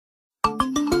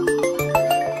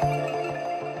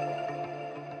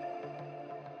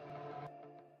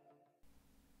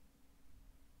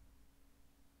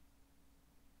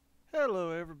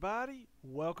Hello everybody,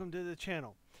 welcome to the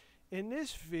channel. In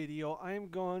this video I am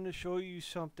going to show you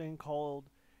something called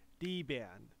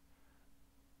DBAN,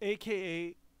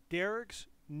 aka Darik's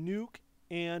Nuke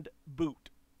and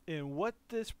Boot. And what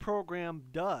this program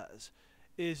does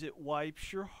is it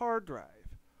wipes your hard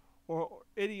drive or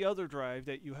any other drive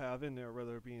that you have in there,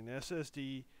 whether it be an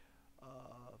SSD,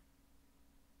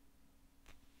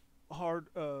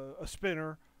 a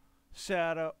spinner,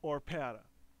 SATA, or PATA.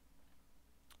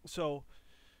 So,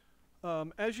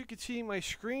 as you can see, my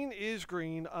screen is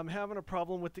green. I'm having a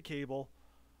problem with the cable.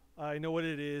 I know what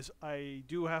it is. I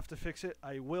do have to fix it.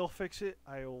 I will fix it.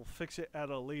 I will fix it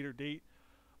at a later date.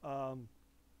 I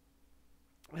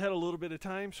had a little bit of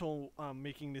time, so I'm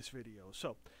making this video.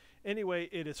 So, anyway,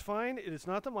 it is fine. It is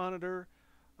not the monitor.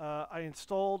 I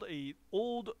installed an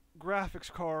old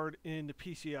graphics card in the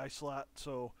PCI slot,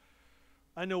 so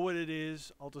I know what it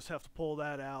is. I'll just have to pull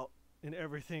that out, and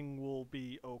everything will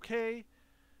be okay.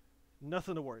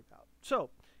 Nothing to worry about.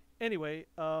 So, anyway,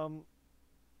 I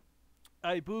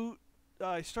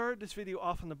started this video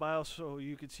off on the BIOS so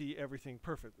you could see everything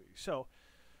perfectly. So,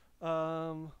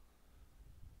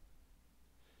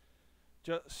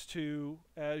 just to,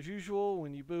 as usual,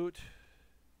 when you boot,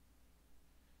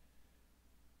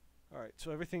 alright,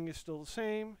 so everything is still the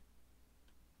same.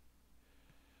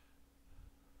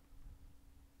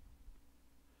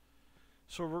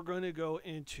 So we're going to go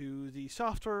into the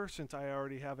software since I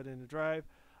already have it in the drive.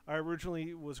 I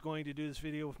originally was going to do this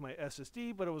video with my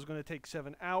SSD, but it was going to take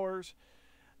 7 hours,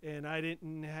 and I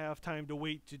didn't have time to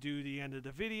wait to do the end of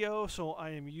the video, so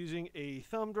I am using a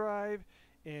thumb drive,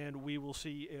 and we will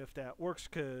see if that works.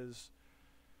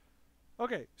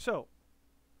 Okay, so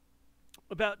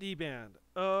about DBAN.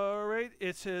 Alright,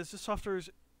 it says the software is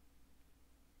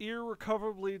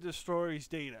irrecoverably destroys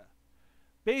data.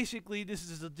 Basically, this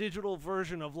is a digital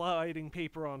version of lighting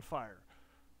paper on fire.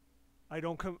 I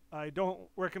don't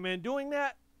recommend doing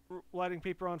that, lighting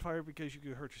paper on fire, because you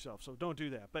could hurt yourself. So don't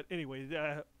do that. But anyway,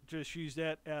 just use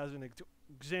that as an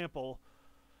example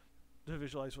to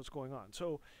visualize what's going on.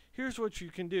 So here's what you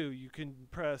can do. You can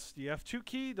press the F2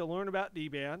 key to learn about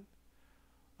DBAN.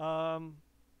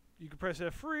 You can press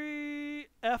F3,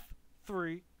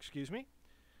 excuse me.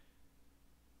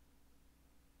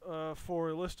 For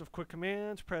a list of quick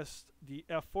commands, press the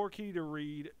F4 key to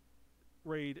read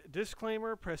RAID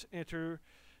disclaimer. Press enter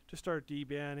to start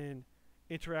DBAN in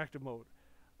interactive mode.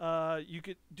 You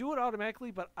could do it automatically,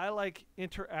 but I like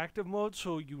interactive mode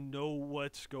so you know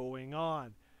what's going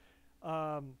on.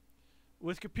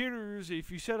 With computers,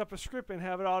 if you set up a script and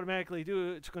have it automatically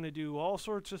do it, it's going to do all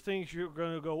sorts of things. You're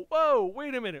going to go, whoa,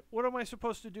 wait a minute, what am I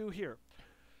supposed to do here?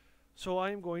 So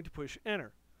I am going to push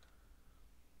enter.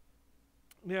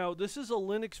 Now, this is a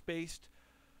Linux-based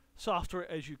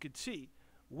software, as you can see.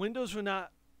 Windows will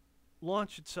not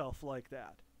launch itself like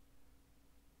that.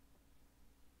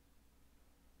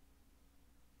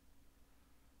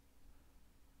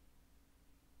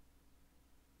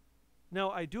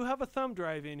 Now, I do have a thumb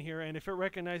drive in here, and if it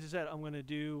recognizes that, I'm going to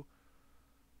do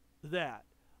that.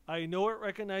 I know it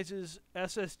recognizes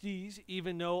SSDs,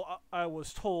 even though I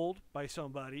was told by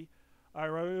somebody,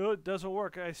 it doesn't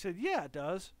work. I said, yeah, it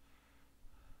does.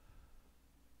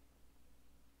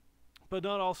 But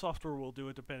not all software will do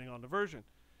it depending on the version.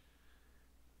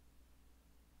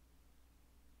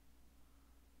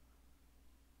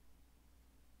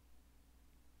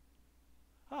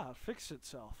 It fixed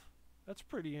itself. That's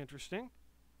pretty interesting.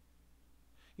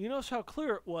 You notice how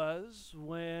clear it was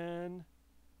when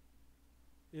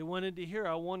it went into here.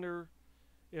 I wonder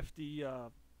if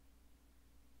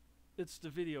it's the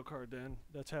video card then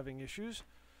that's having issues,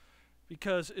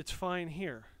 because it's fine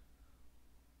here.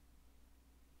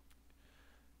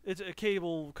 A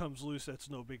cable comes loose, that's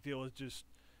no big deal. It's just,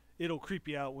 it'll creep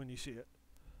you out when you see it.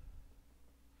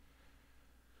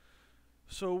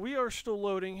 So we are still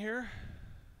loading here.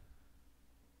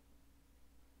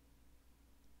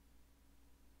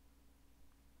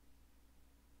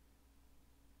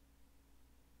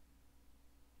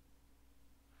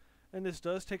 And this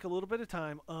does take a little bit of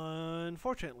time,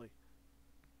 unfortunately.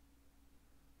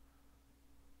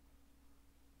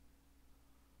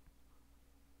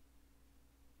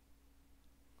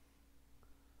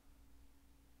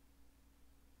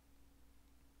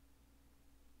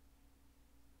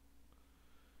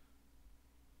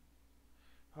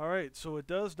 Alright, so it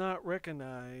does not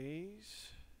recognize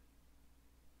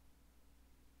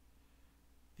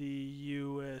the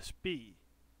USB.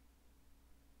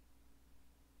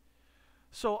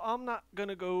 So I'm not going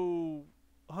to go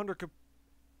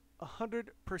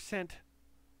 100%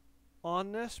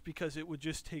 on this because it would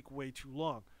just take way too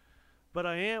long. But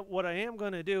what I am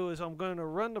going to do is I'm going to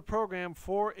run the program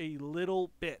for a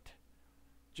little bit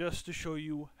just to show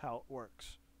you how it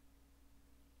works.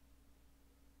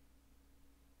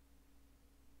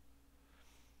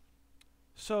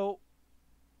 So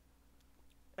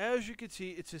as you can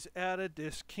see, it says ATA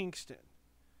disk Kingston.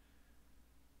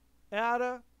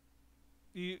 ATA,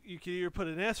 you can either put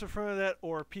an S in front of that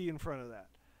or a P in front of that.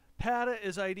 PATA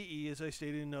is IDE, as I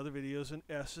stated in other videos, and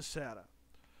S is SATA.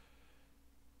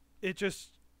 It just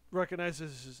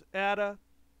recognizes this as ATA.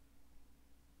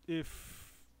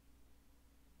 If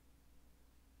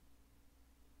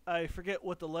I forget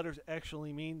what the letters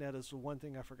actually mean, that is the one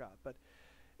thing I forgot. But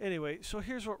anyway, so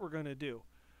here's what we're going to do.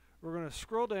 We're going to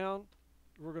scroll down,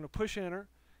 we're going to push enter,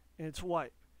 and it's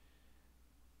wipe.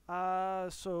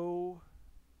 So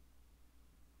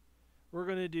we're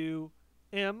going to do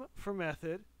M for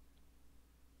method.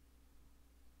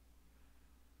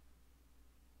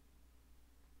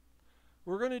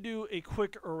 We're going to do a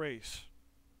quick erase.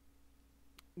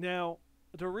 Now,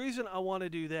 the reason I want to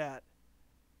do that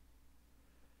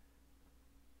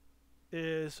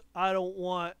is I don't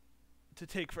want to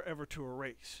take forever to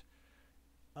erase.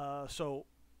 So,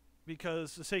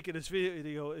 because the sake of this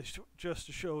video is just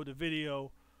to show the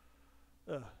video,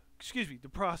 the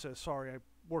process, sorry, I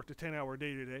worked a 10-hour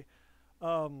day today,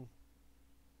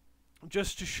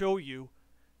 just to show you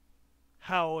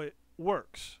how it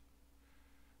works.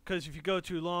 Because if you go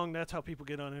too long, that's how people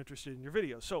get uninterested in your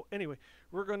videos. So anyway,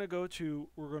 we're going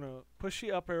to push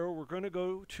the up arrow, we're going to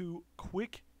go to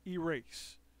quick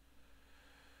erase.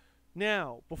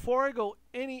 Now, before I go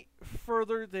any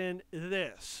further than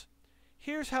this,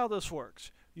 here's how this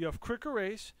works. You have quick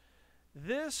erase.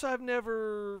 This I've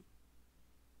never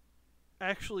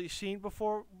actually seen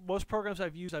before. Most programs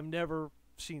I've used, I've never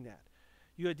seen that.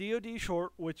 You have DoD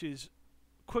short, which is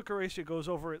quick erase. It goes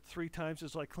over it 3 times.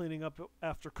 It's like cleaning up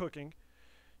after cooking.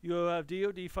 You have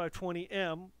DoD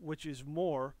 520M, which is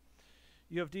more.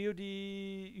 You have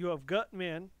you have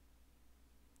Gutman,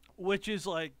 which is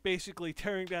like basically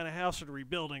tearing down a house and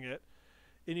rebuilding it.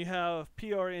 And you have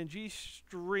PRNG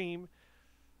stream.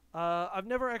 I've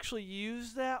never actually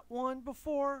used that one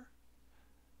before.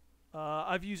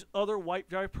 I've used other wipe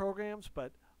drive programs,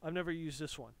 but I've never used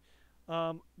this one.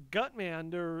 Gutman,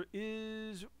 there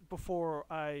is, before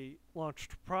I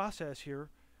launched process here,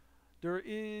 there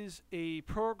is a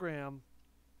program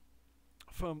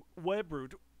from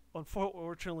WebRoot.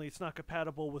 Unfortunately, it's not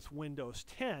compatible with Windows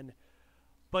 10,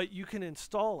 but you can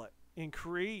install it and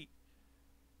create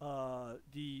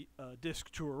the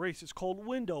disk to erase. It's called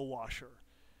Window Washer.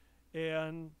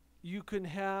 And you can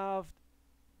have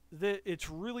it's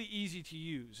really easy to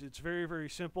use. It's very, very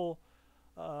simple.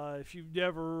 If you've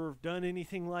never done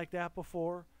anything like that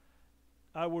before,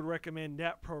 I would recommend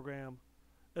that program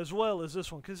as well as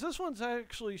this one, because this one's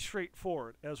actually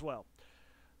straightforward as well.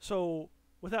 So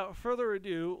without further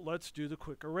ado, let's do the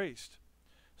quick erase.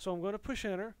 So I'm going to push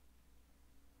enter,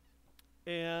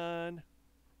 and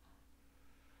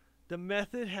the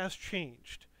method has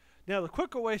changed. Now the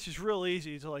quick erase is real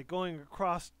easy. It's like going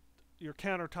across your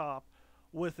countertop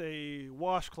with a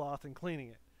washcloth and cleaning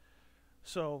it.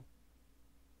 So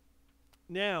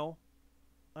now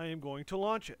I am going to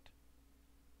launch it.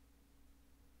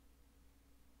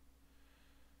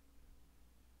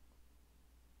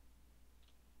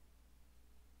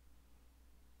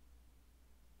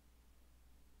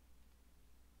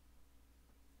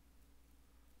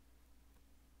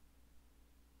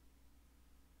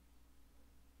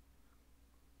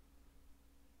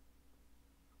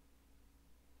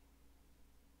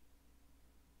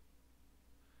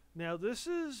 Now this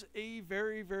is a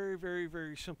very, very, very,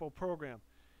 very simple program,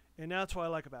 and that's what I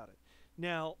like about it.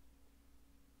 Now,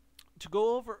 to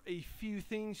go over a few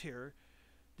things here,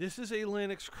 this is a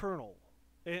Linux kernel,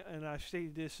 and I've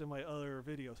stated this in my other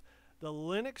videos. The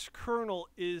Linux kernel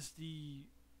is the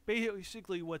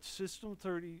basically what System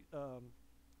 30,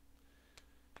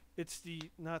 it's the,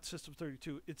 not System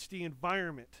 32, it's the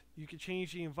environment. You can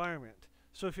change the environment.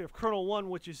 So if you have kernel 1,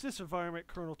 which is this environment,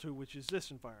 kernel 2, which is this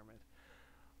environment.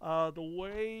 The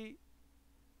way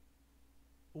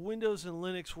Windows and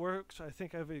Linux works, I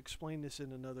think I've explained this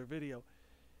in another video.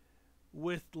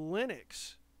 With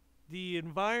Linux, the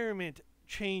environment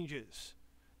changes.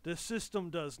 The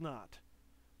system does not.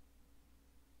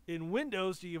 In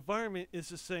Windows, the environment is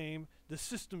the same. The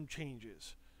system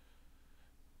changes.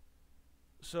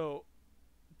 So,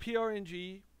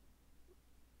 PRNG.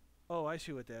 Oh, I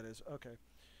see what that is. Okay.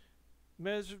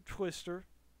 Measure Twister.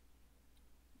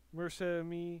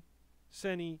 Mersemi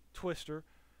Seni Twister.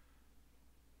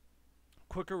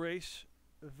 Quick erase.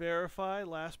 Verify.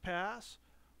 Last pass.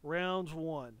 Rounds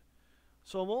 1.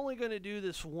 So I'm only going to do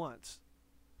this once.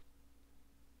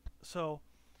 So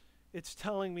it's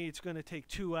telling me it's going to take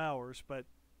 2 hours, but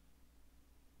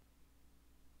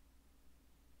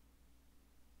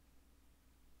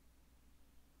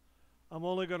I'm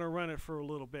only going to run it for a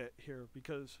little bit here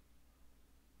because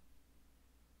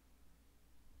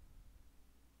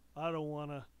I don't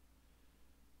want to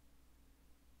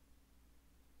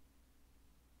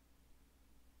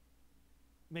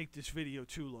make this video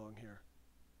too long here.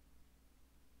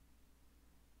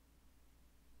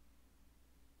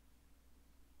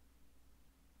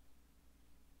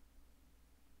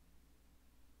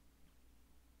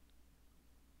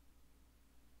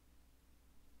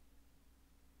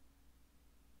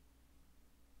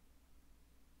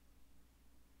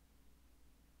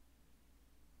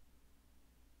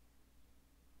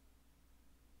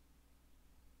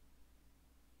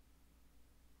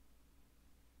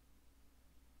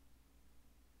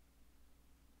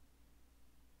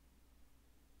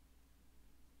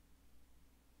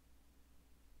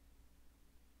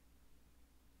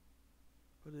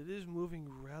 But it is moving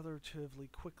relatively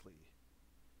quickly.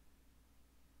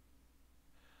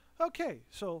 Okay,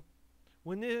 so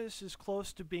when this is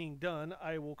close to being done,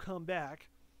 I will come back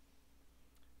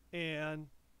and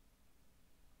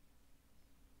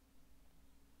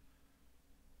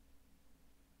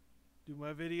do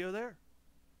my video there.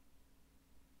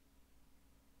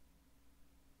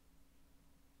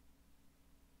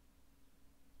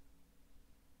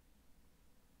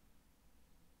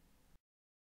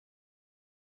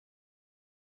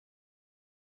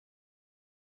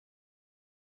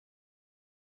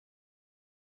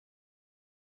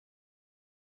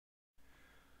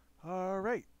 All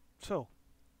right, so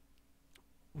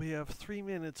we have 3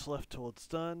 minutes left till it's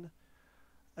done.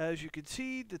 As you can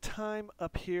see, the time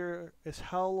up here is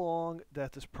how long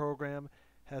that this program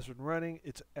has been running.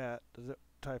 It's at the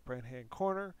top right hand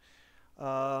corner.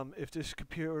 If this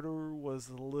computer was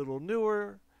a little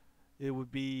newer, it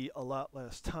would be a lot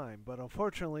less time. But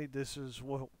unfortunately, this is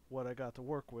what I got to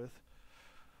work with.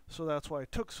 So that's why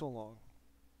it took so long.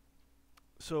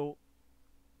 So,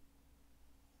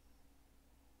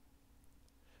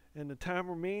 and the time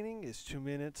remaining is 2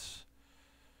 minutes.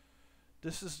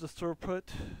 This is the throughput.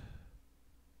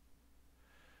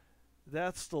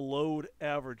 That's the load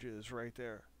averages right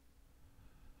there.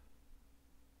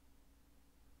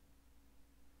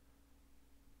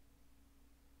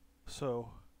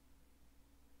 So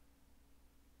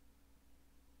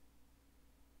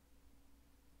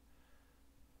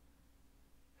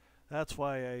that's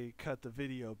why I cut the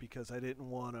video, because I didn't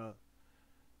want to,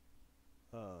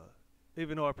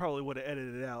 even though I probably would have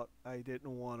edited it out, I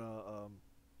didn't want to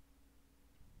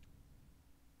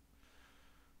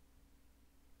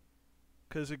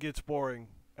because it gets boring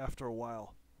after a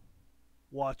while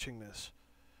watching this.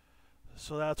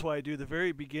 So that's why I do the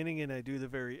very beginning and I do the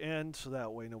very end, so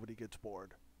that way nobody gets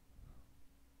bored.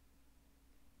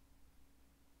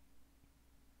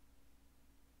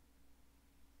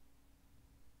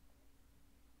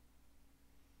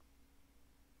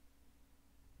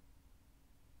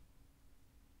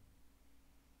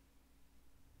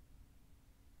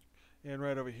 And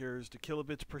right over here is the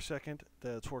kilobits per second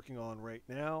that it's working on right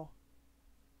now.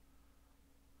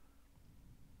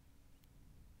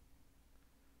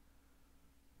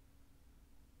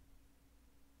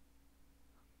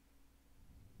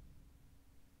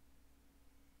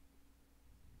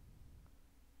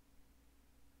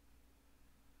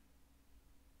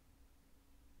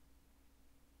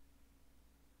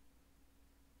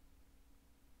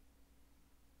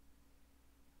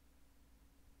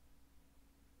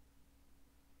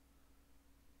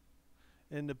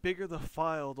 And the bigger the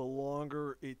file, the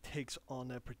longer it takes on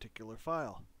that particular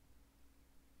file,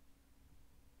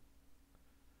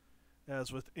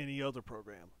 as with any other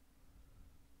program.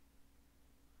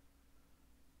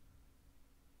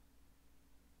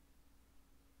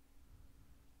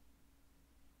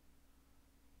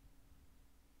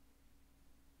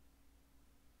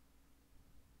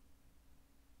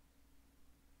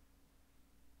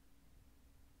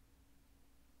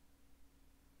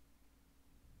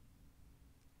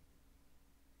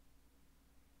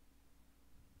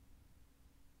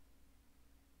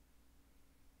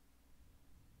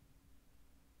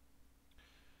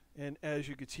 And as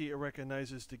you can see, it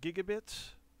recognizes the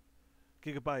gigabytes,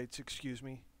 excuse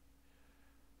me.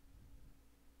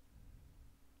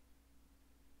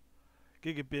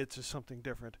 Gigabits is something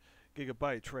different.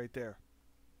 Gigabytes right there.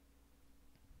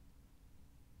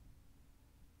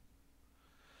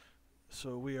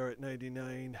 So we are at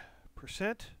 99%.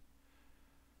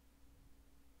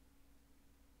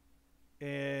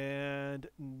 And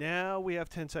now we have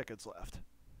 10 seconds left.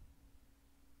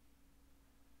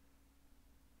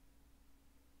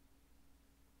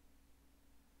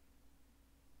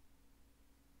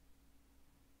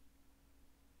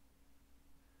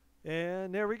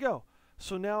 And there we go.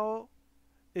 So now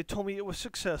it told me it was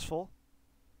successful,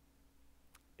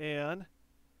 and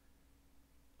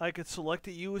I could select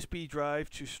a USB drive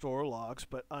to store logs,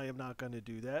 but I am not going to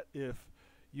do that. If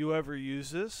you ever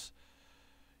use this,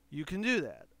 you can do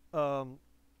that.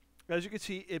 As you can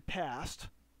see, it passed.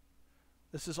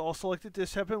 This is all selected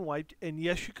disks have been wiped, and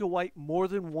yes, you can wipe more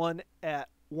than one at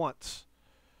once.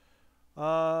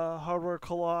 Hardware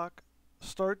clock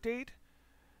start date,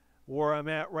 where I'm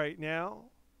at right now,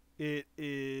 it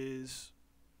is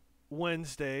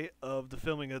Wednesday of the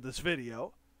filming of this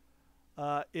video.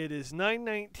 It is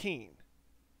 9/19.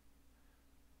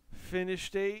 Finish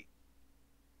date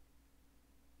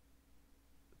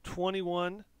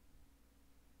 21/10.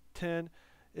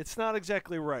 It's not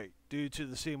exactly right due to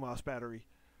the CMOS battery.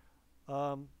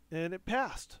 And it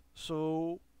passed.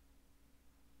 So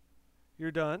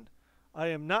you're done. I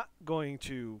am not going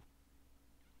to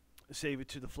save it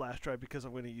to the flash drive because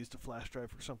I'm going to use the flash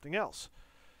drive for something else.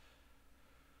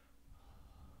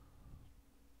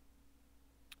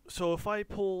 So if I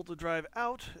pull the drive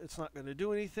out, it's not going to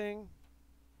do anything.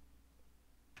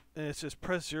 And it says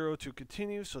press 0 to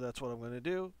continue, so that's what I'm going to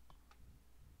do.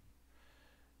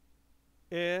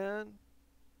 And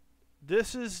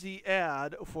this is the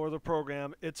ad for the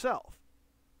program itself.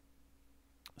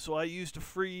 So I used a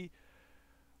free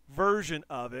version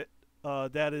of it.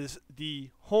 That is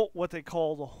the home, what they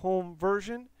call the home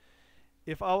version.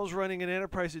 If I was running an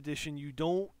enterprise edition, you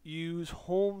don't use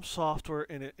home software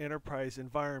in an enterprise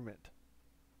environment.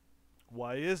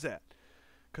 Why is that?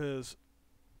 Because,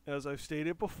 as I've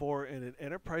stated before, in an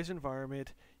enterprise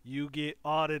environment, you get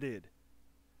audited.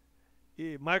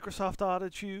 Microsoft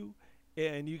audits you,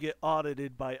 and you get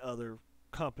audited by other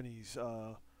companies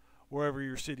wherever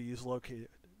your city is located.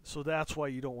 So that's why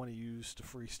you don't want to use the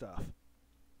free stuff.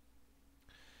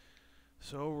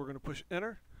 So we're going to push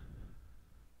enter.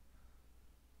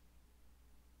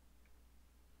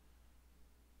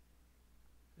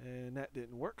 And that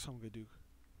didn't work, so I'm going to do.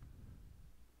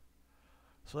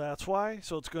 So that's why.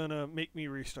 So it's going to make me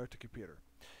restart the computer.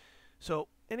 So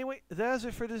anyway, that is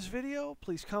it for this video.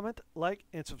 Please comment, like,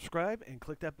 and subscribe, and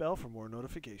click that bell for more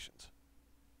notifications.